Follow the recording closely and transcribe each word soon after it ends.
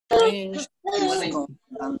Change.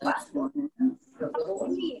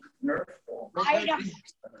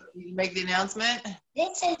 Make the announcement.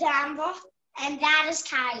 This is Amber, and that is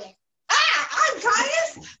Kyan. Ah, I'm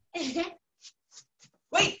Kyan.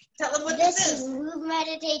 Wait, tell them what this is. Move,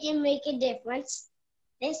 meditate, and make a difference.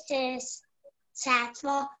 This is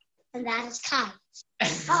Satchel, and that is Kyan.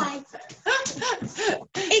 Bye.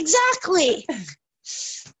 Exactly.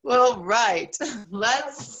 Well, right.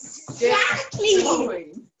 Let's get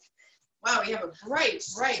going. Wow, we have a bright,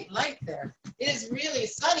 bright light there. It is really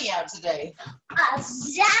sunny out today.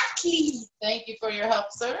 Exactly. Thank you for your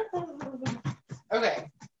help, sir. Okay.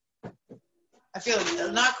 I feel like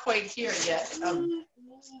I'm not quite here yet.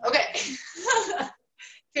 Okay.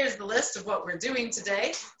 Here's the list of what we're doing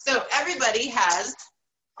today. So everybody has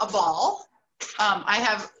a ball.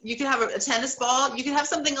 You can have a tennis ball. You can have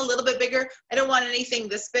something a little bit bigger. I don't want anything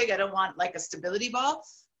this big. I don't want like a stability ball.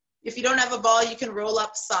 If you don't have a ball, you can roll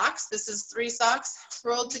up socks. This is 3 socks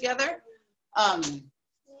rolled together.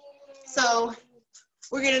 So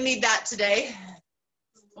we're gonna need that today.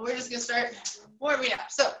 We're just gonna start warming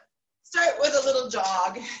up. So start with a little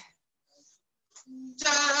jog.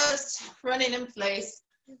 Just running in place.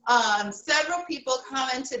 Several people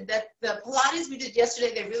commented that the Pilates we did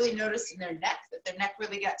yesterday, they really noticed in their neck, that their neck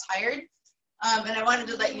really got tired. And I wanted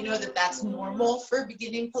to let you know that that's normal for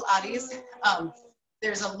beginning Pilates.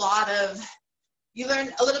 There's a lot of, you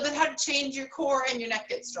learn a little bit how to change your core and your neck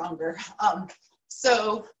gets stronger.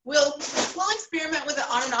 So we'll experiment with it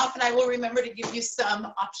on and off, and I will remember to give you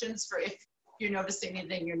some options for if you're noticing it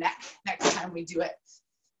in your neck next time we do it.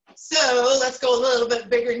 So let's go a little bit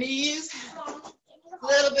bigger knees, a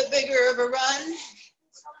little bit bigger of a run.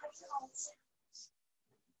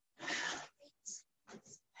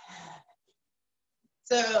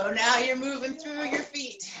 So now you're moving through your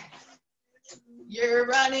feet. You're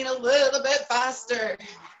running a little bit faster.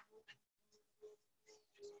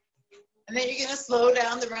 And then you're gonna slow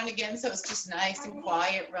down the run again so it's just nice and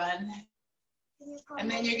quiet run.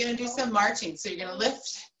 And then you're gonna do some marching. So you're gonna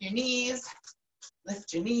lift your knees,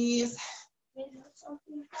 lifting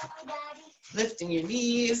your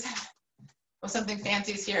knees. Well, something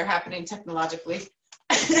fancy is here happening technologically.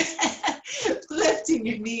 Lifting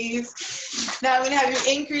your knees. Now I'm gonna have you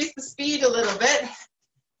increase the speed a little bit.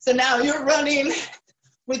 So now you're running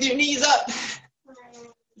with your knees up.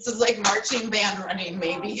 This is like marching band running,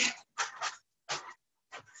 maybe.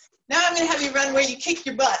 Now I'm gonna have you run where you kick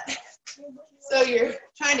your butt. So you're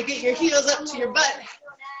trying to get your heels up to your butt.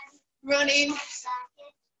 Running.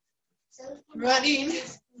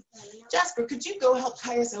 Jasper, could you go help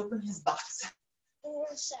Caius open his box?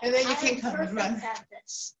 And then you can come and run.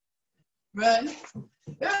 Run.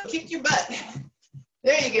 Oh, kick your butt.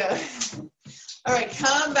 There you go. All right,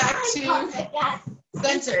 come back to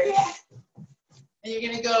center. And you're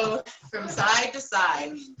gonna go from side to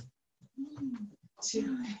side.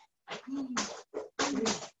 2,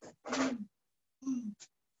 3,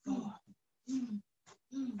 4,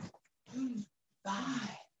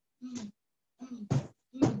 5.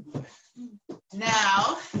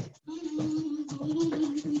 Now,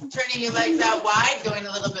 turning your legs out wide, going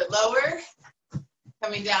a little bit lower,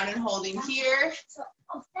 coming down and holding here.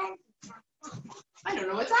 I don't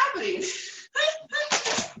know what's happening.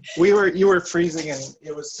 You were freezing and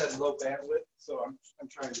it was set low bandwidth, so I'm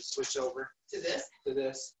trying to switch over to this. To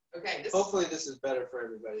this. Okay. Hopefully this is better for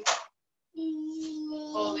everybody.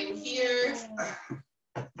 Holding here.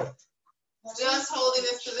 Just holding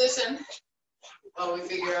this position while we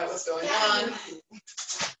figure out what's going on.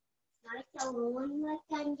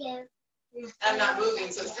 I'm not moving,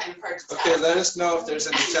 so it's kind of hard to tell. Okay, let us know if there's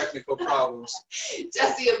any technical problems.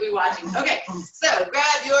 Jesse will be watching. Okay, so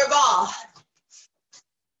grab your ball.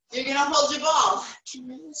 You're going to hold your ball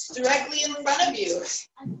directly in front of you.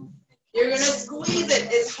 You're going to squeeze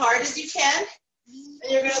it as hard as you can,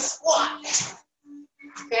 and you're going to squat.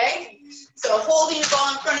 Okay? So holding your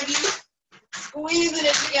ball in front of you, squeezing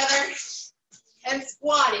it together, and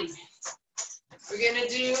squatting. We're going to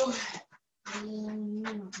do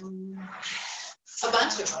a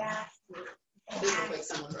bunch of them. This looks like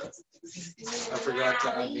someone wrote something. I forgot to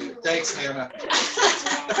unmute. Thanks, Hannah.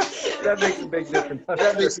 That makes a big difference.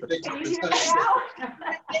 That makes a big difference.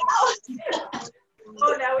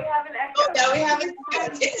 Oh, now we have an echo. Oh, now we have an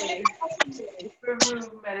echo.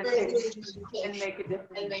 Remove meditation and make a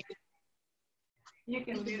difference. You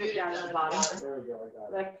can mute it down at the bottom. There we go, I got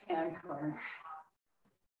it. Left-hand corner.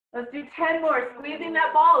 Let's do 10 more. Squeezing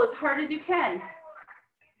that ball as hard as you can.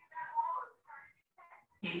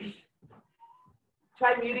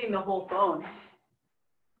 Try muting the whole phone.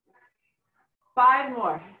 5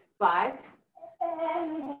 more. 5,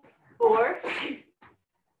 4,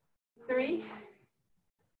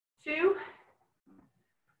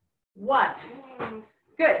 1.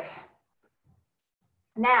 Good.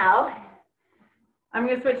 Now, I'm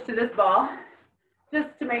going to switch to this ball just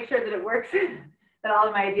to make sure that it works, that all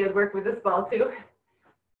of my ideas work with this ball too.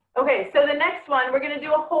 Okay, so the next one, we're going to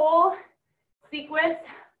do a whole sequence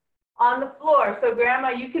on the floor. So Grandma,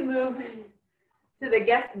 you can move to the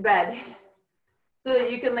guest bed so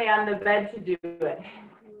that you can lay on the bed to do it.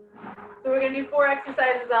 So we're going to do 4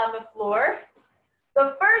 exercises on the floor.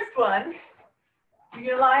 The first one, you're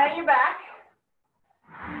going to lie on your back,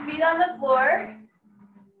 feet on the floor.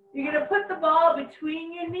 You're going to put the ball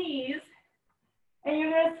between your knees and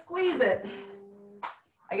you're going to squeeze it.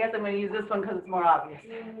 I guess I'm going to use this one because it's more obvious.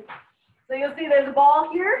 So you'll see there's a ball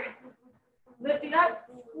here, lifting up,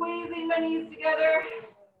 squeezing my knees together,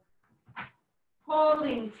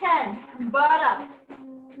 holding 10, butt up,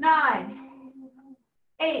 9,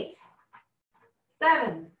 8,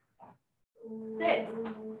 7, 6,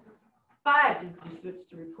 5, just switch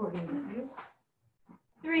to recording with you,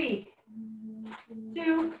 3,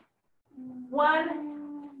 2, 1,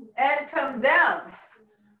 and come down.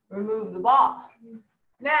 Remove the ball.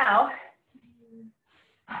 Now,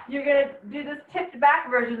 you're going to do this tipped back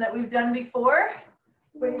version that we've done before,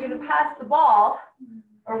 where you're going to pass the ball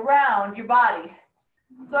around your body.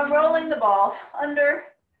 So I'm rolling the ball under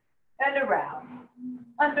and around,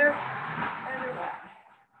 under and around,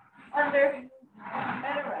 under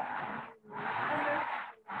and around,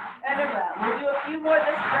 under and around. We'll do a few more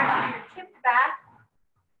this direction. You're tipped back,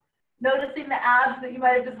 noticing the abs that you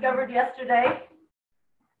might have discovered yesterday.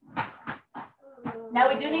 Now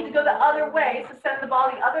we do need to go the other way, so send the ball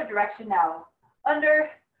the other direction now. Under,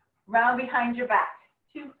 round behind your back.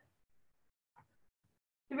 2,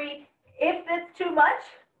 3. If it's too much,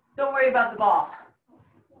 don't worry about the ball.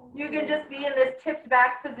 You can just be in this tipped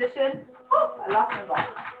back position. Oh, I lost my ball.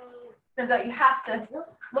 Turns out you have to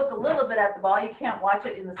look a little bit at the ball. You can't watch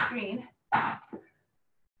it in the screen.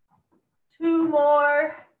 2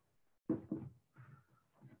 more.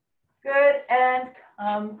 Good, and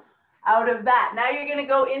come out of that. Now you're going to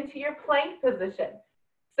go into your plank position.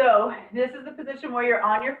 So this is the position where you're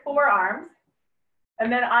on your forearms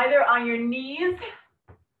and then either on your knees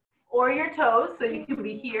or your toes. So you can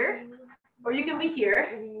be here or you can be here.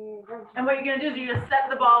 And what you're going to do is you're going to set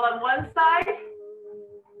the ball on one side.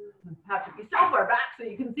 You have to be so far back so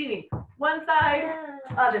you can see me. One side,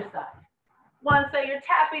 other side. One side, you're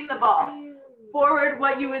tapping the ball. Forward,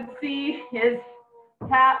 what you would see is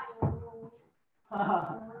tap,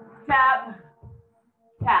 tap,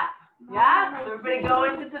 tap. Yeah? So everybody go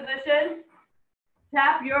into position.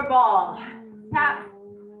 Tap your ball. Tap.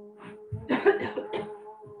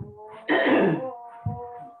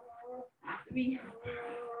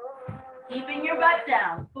 Keeping your butt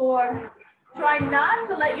down. 4. Try not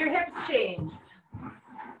to let your hips change.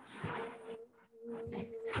 6.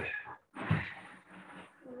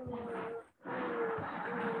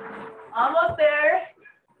 Almost there.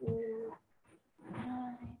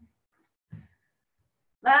 9.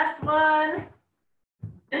 Last one.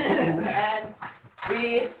 And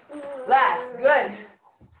relax. Good.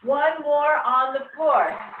 One more on the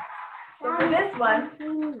floor. So for this one,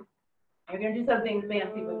 you're going to do something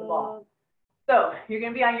fancy with the ball. So you're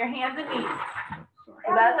going to be on your hands and knees.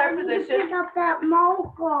 So that's our position. Pick up that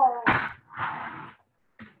moco.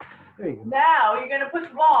 There you go. Now you're going to put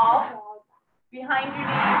the ball behind your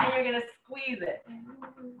knees and you're going to squeeze it.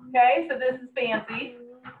 Okay, so this is fancy.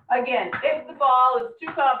 Again, if the ball is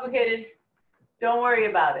too complicated, don't worry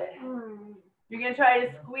about it. You're going to try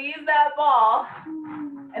to squeeze that ball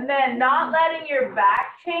and then not letting your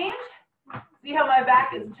back change. See how my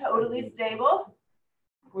back is totally stable?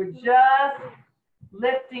 We're just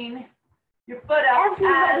lifting your foot up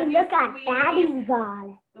as you Look at squeeze Daddy's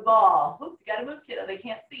ball. the ball. Oops, you gotta move, kiddo. They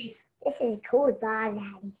can't see. This is a cool ball,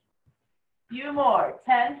 Daddy. Few more.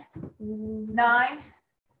 10, 9,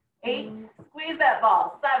 8. Squeeze that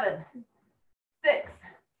ball. 7, 6.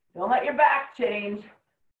 Don't let your back change.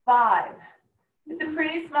 5. It's a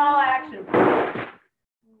pretty small action.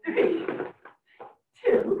 3,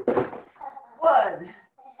 2, 1.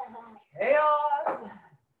 Chaos.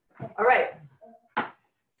 All right.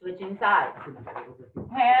 Switching sides.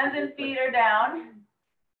 Hands and feet are down.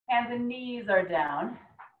 Hands and knees are down.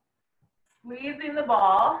 Squeezing the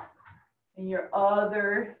ball in your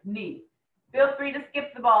other knee. Feel free to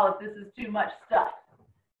skip the ball if this is too much stuff.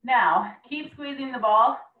 Now, keep squeezing the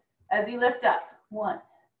ball as you lift up. 1.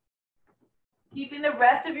 Keeping the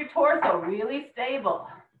rest of your torso really stable.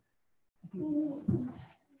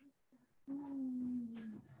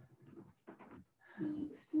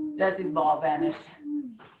 Jesse's ball vanished.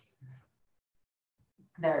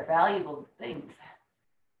 They're valuable things.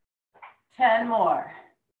 10 more.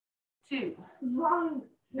 2, One,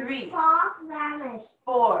 3, soft vanished,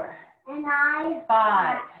 4, and I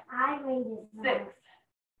 5, waited. 6,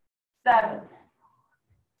 7,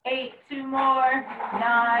 8, 2 more,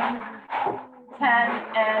 9, 10,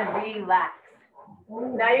 and relax.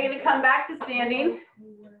 Now you're going to come back to standing,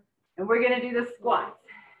 and we're going to do the squats.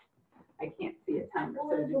 I can't see a timer,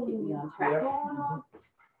 so it doesn't keep me on track.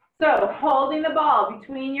 So holding the ball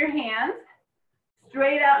between your hands,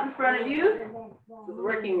 straight out in front of you, so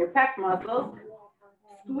working your pec muscles.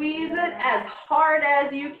 Squeeze it as hard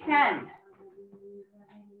as you can.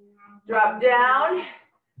 Drop down,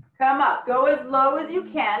 come up. Go as low as you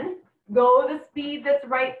can. Go the speed that's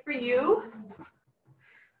right for you.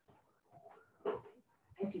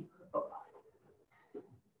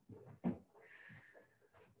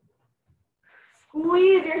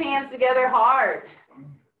 Squeeze your hands together hard.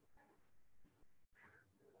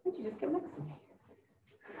 Why don't you just come next to me?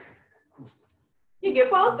 You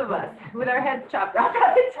get both of us with our heads chopped off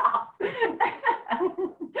at the top.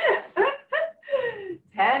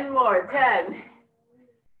 10 more, 10,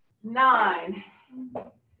 9,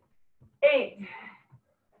 8,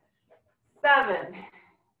 7,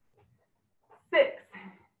 6,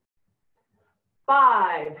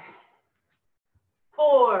 5,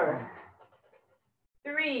 4,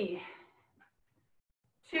 3,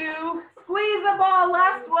 2, squeeze the ball,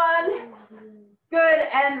 last one. Good,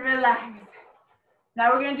 and relax.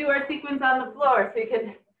 Now we're going to do our sequence on the floor. So you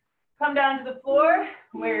can come down to the floor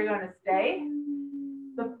where you're going to stay.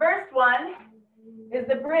 The first one is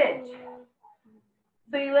the bridge.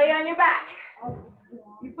 So you lay on your back.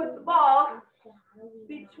 You put the ball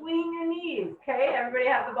between your knees. Okay, everybody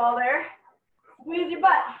have the ball there. Squeeze your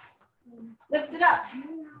butt. Lift it up.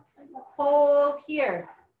 Hold here.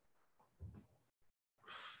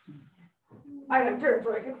 I gotta turn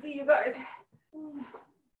so I can see you guys.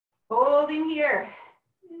 Holding here.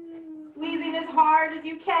 Squeezing as hard as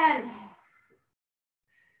you can.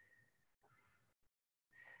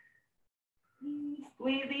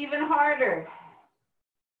 Squeeze even harder.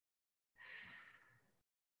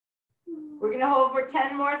 We're going to hold for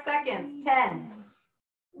 10 more seconds. 10,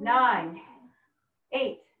 9,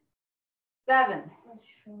 8, 7,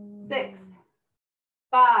 6,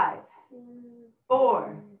 5,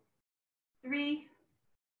 4, 3,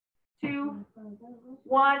 2,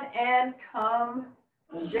 1, and come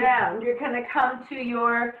down. You're going to come to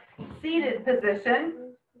your seated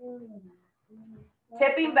position,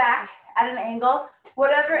 tipping back at an angle,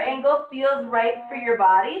 whatever angle feels right for your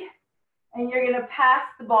body, and you're going to pass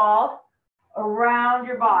the ball around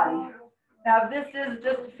your body. Now, if this is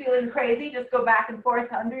just feeling crazy, just go back and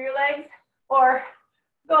forth under your legs, or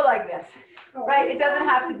go like this, right? It doesn't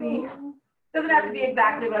have to be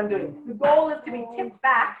exactly what I'm doing. The goal is to be tipped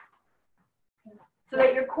back so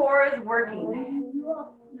that your core is working.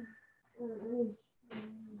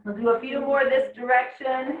 We'll do a few more this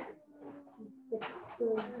direction.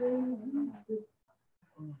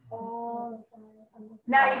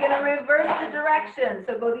 Now you're going to reverse the direction.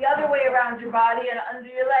 So go the other way around your body and under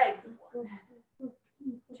your legs.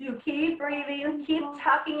 To keep breathing, keep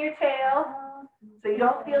tucking your tail so you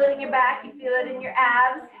don't feel it in your back, you feel it in your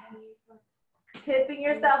abs. Tipping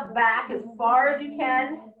yourself back as far as you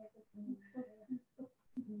can.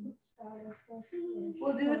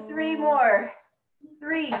 We'll do 3 more.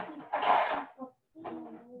 3,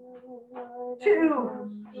 2,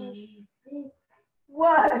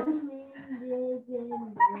 1.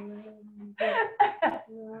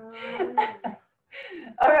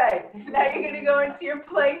 All right, now you're going to go into your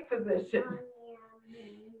plank position.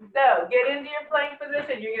 So get into your plank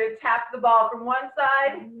position. You're going to tap the ball from one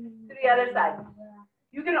side to the other side.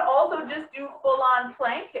 You can also just do full-on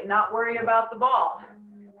plank and not worry about the ball.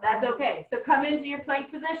 That's okay. So come into your plank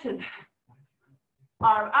position.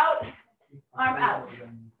 Arm out, arm out.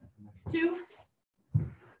 2,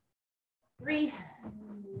 3,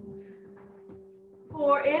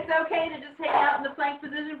 4. It's okay to just hang out in the plank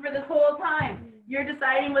position for this whole time. You're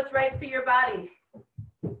deciding what's right for your body.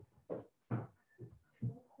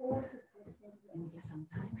 Okay.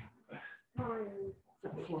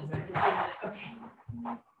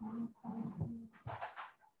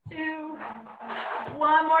 2,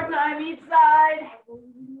 1 more time each side.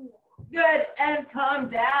 Good, and come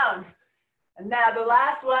down. And now the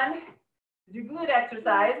last one is your glute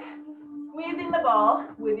exercise, squeezing the ball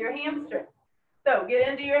with your hamstring. So get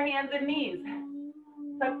into your hands and knees.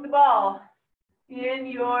 Tuck the ball in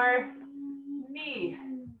your knee.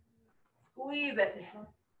 Squeeze it.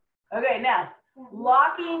 Okay, now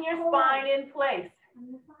locking your spine in place.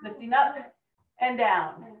 Lifting up and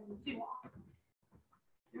down. 2,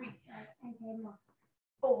 3,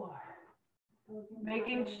 4,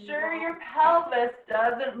 Making sure your pelvis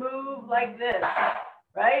doesn't move like this,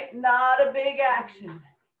 right? Not a big action.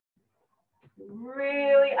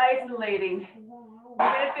 Really isolating. You're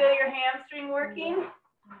gonna feel your hamstring working.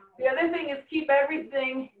 The other thing is keep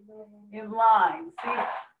everything in line. See,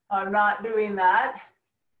 I'm not doing that.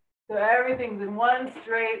 So everything's in one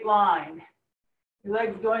straight line. Your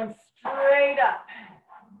legs going straight up.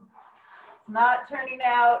 Not turning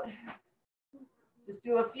out. Just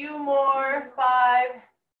do a few more. 5,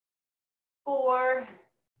 4,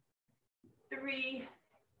 3,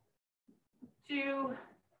 2,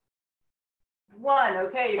 1.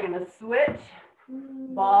 Okay, you're gonna switch.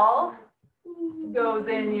 Ball goes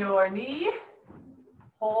in your knee.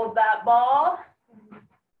 Hold that ball.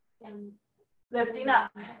 Lifting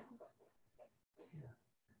up.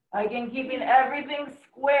 Again, keeping everything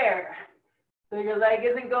square. So your leg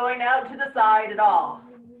isn't going out to the side at all.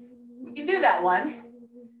 You can do that one.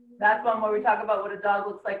 That's one where we talk about what a dog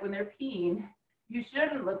looks like when they're peeing. You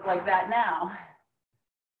shouldn't look like that now.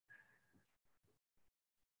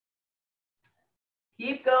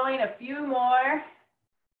 Keep going, a few more.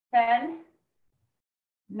 10,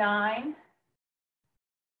 9,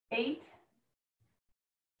 8,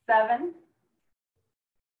 7,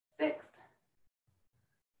 6,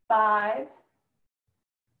 5,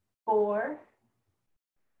 4,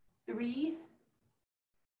 3,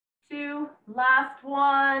 2, last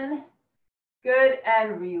one. Good,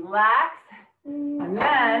 and relax. And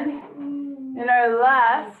then in our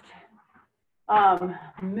last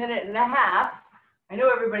minute and a half, I know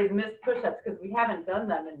everybody's missed push-ups because we haven't done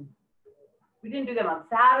them, and we didn't do them on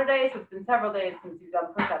Saturday, so it's been several days since you've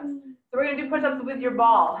done push-ups. So we're gonna do push-ups with your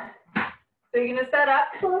ball. So you're gonna set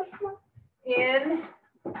up in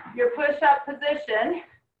your push-up position,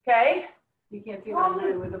 okay? You can't see what I'm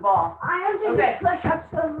doing with the ball. I am doing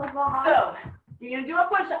push-ups on the ball. So you're gonna do a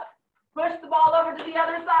push-up. Push the ball over to the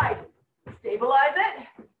other side. Stabilize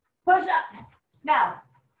it. Push up. Now,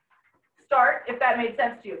 start if that made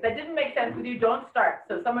sense to you. If that didn't make sense with you, don't start.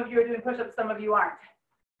 So some of you are doing push-ups, some of you aren't.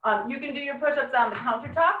 You can do your push-ups on the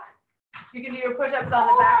countertop. You can do your push-ups on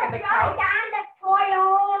the back of the couch.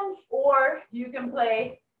 Or you can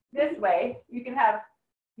play this way. You can have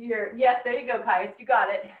your, yes, there you go, Kais, you got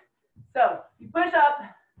it. So you push up,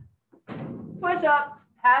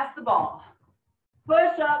 pass the ball.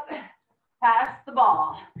 Push up, pass the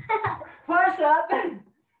ball. Push up,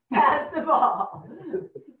 pass the ball.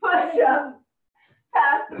 Push up,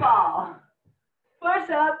 pass the ball. Push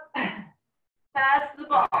up, pass the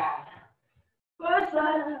ball. Push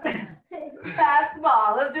up, pass the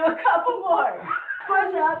ball. Let's do a couple more.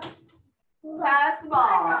 Push up, pass the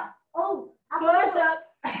ball. Oh, Push up,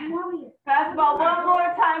 pass the ball. One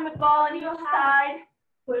more time with ball on each side.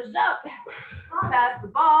 Push up, pass the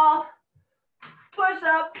ball. Push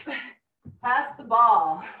up, pass the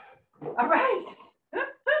ball. All right.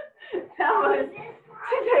 That was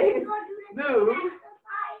today's move.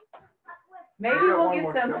 Maybe we'll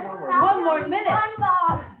get some, one more minute. One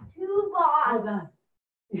ball, 2 balls. Hold on.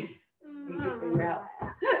 We can figure out.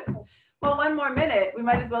 Well, one more minute. We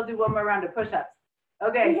might as well do one more round of push-ups.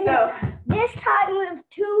 Okay, so This time with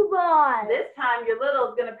 2 balls. this time your little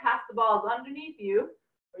is going to pass the balls underneath you,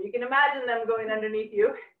 or you can imagine them going underneath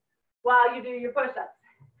you while you do your push-ups.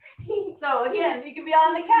 So again, you can be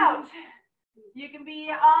on the couch. You can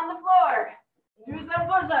be on the floor. Do some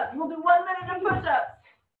push-ups. We'll do 1 minute of push-ups.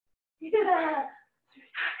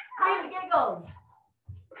 And giggles.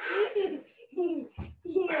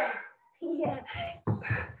 Yeah.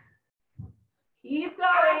 Keep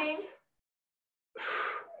going.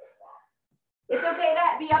 It's okay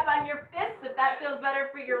to be up on your fists if that feels better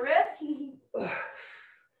for your wrist.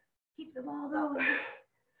 Keep the ball going.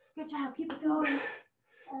 Good job. Keep it going.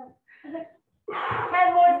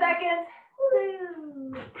 10 more seconds.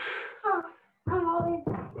 Oh, I'm all in.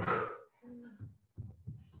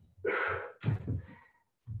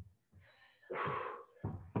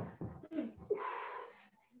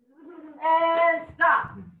 And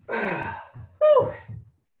stop. Whew.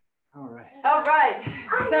 All right. All right.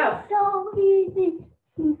 So So easy.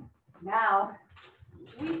 now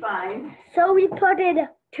we find, So we put in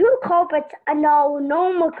 2 carpets and now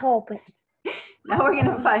no more carpets. now we're going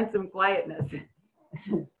to find some quietness.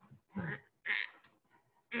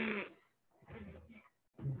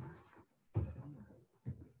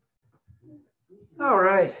 All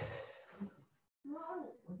right.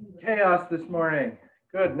 Chaos this morning.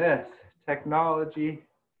 Goodness. Technology.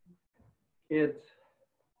 Kids.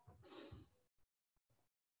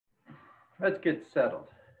 Let's get settled.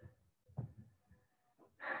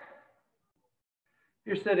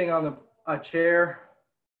 You're sitting on a chair.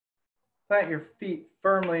 Plant your feet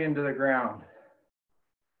firmly into the ground.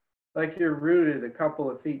 like you're rooted a couple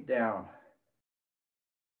of feet down.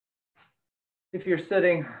 If you're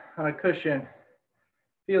sitting on a cushion,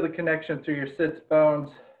 feel the connection through your sits bones.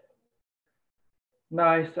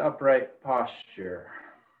 Nice upright posture.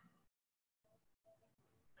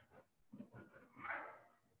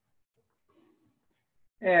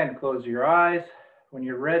 And close your eyes when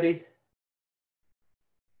you're ready.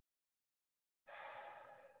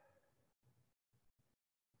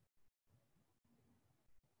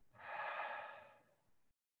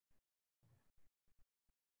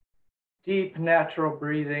 Deep, natural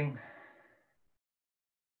breathing.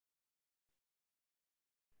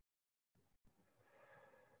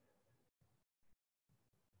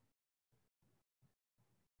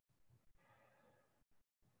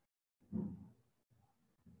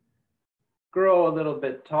 Grow a little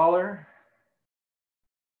bit taller.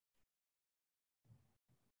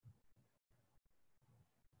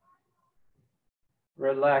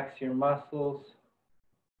 Relax your muscles.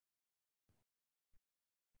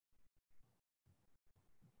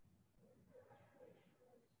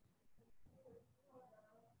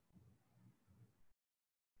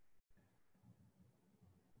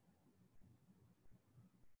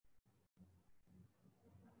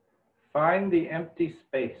 Find the empty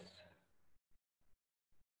space.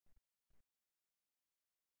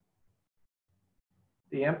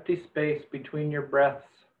 The empty space between your breaths.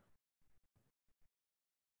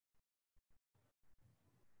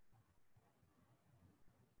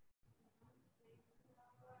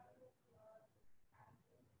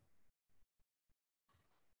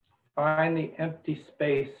 Find the empty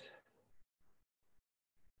space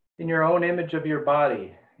in your own image of your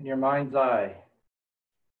body, in your mind's eye.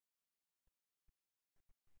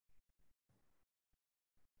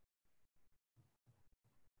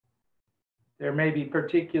 There may be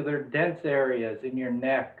particular dense areas in your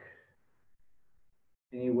neck,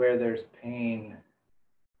 anywhere there's pain,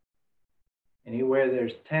 anywhere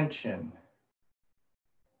there's tension.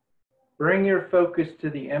 Bring your focus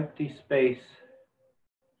to the empty space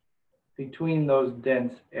between those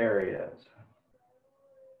dense areas.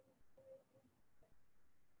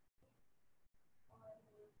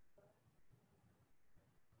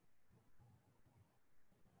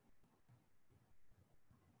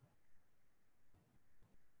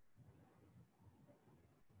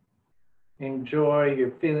 Enjoy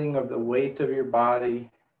your feeling of the weight of your body.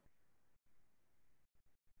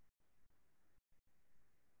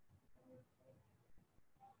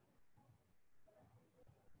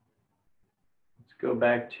 Let's go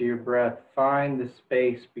back to your breath. Find the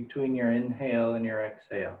space between your inhale and your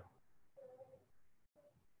exhale.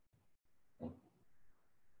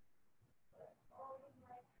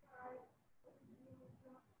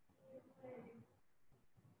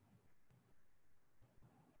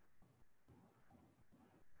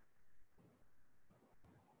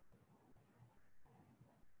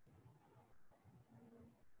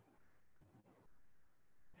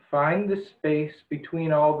 Find the space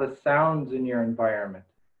between all the sounds in your environment.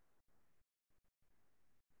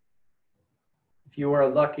 If you are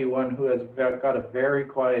a lucky one who has got a very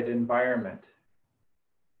quiet environment,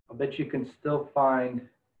 I'll bet you can still find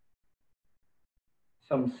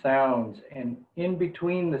some sounds, and in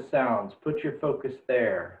between the sounds, put your focus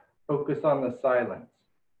there. Focus on the silence.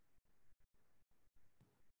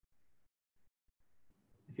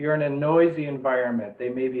 If you're in a noisy environment, they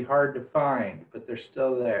may be hard to find, but they're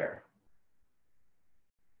still there.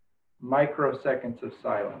 Microseconds of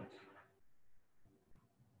silence.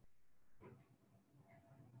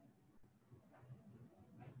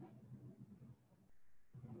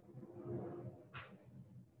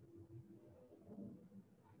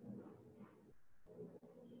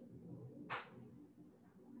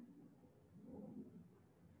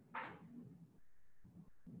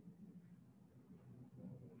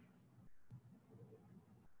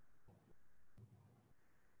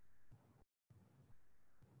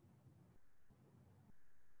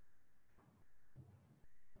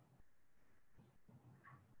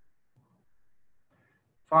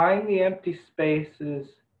 Find the empty spaces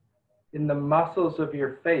in the muscles of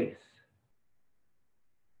your face.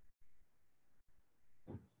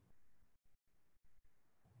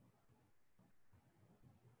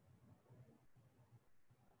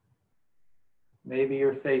 Maybe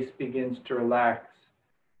your face begins to relax.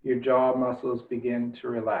 Your jaw muscles begin to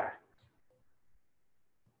relax.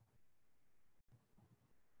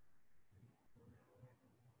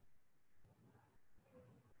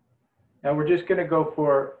 Now we're just going to go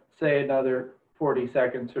for, say, another 40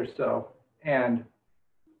 seconds or so. And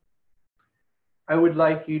I would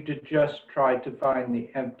like you to just try to find the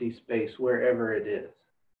empty space wherever it is.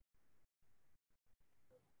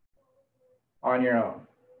 on your own.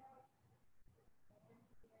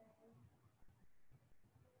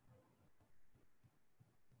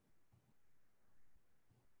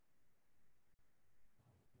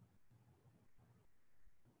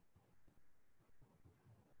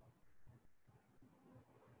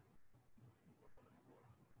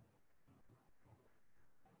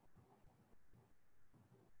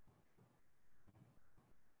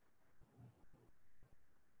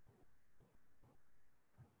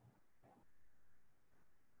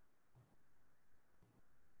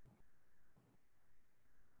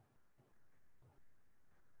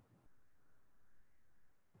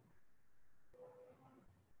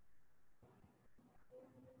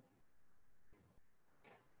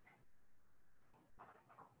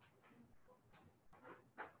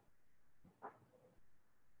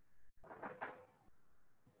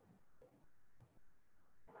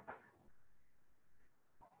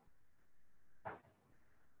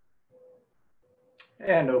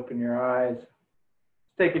 And open your eyes.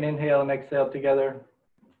 Take an inhale and exhale together.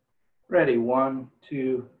 Ready, 1,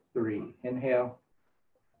 2, 3. Inhale.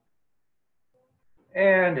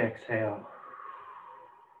 And exhale.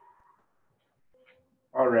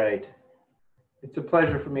 All right. It's a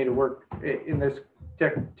pleasure for me to work in this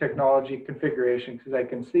technology configuration because I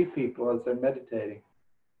can see people as they're meditating.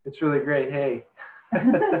 It's really great. Hey.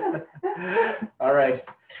 All right.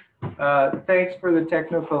 Thanks for the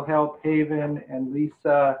technical help, Haven and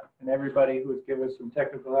Lisa and everybody who has given us some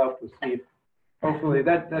technical help with Steve. Hopefully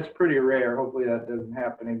that's pretty rare. Hopefully that doesn't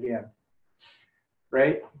happen again.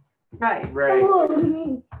 Right? Right. Right.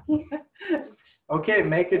 Okay,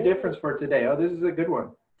 make a difference for today. Oh, this is a good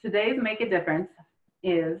one. Today's Make a Difference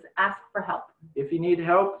is ask for help. If you need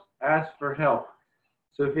help, ask for help.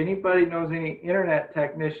 So if anybody knows any internet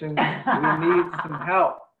technicians, we need some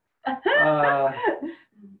help.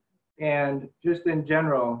 And just in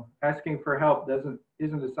general, asking for help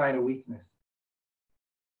isn't a sign of weakness.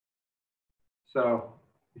 So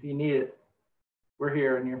if you need it, we're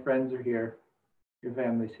here and your friends are here, your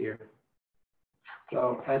family's here.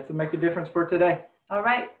 So that's to make a difference for today. All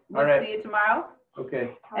right. We'll All right. see you tomorrow.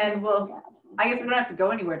 Okay. And I guess we don't have to go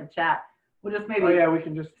anywhere to chat. We'll just maybe Oh yeah, we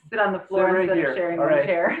can just, sit on the floor right instead here. of sharing All one right.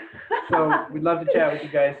 chair. so we'd love to chat with you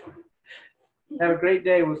guys. Have a great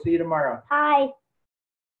day. We'll see you tomorrow. Hi.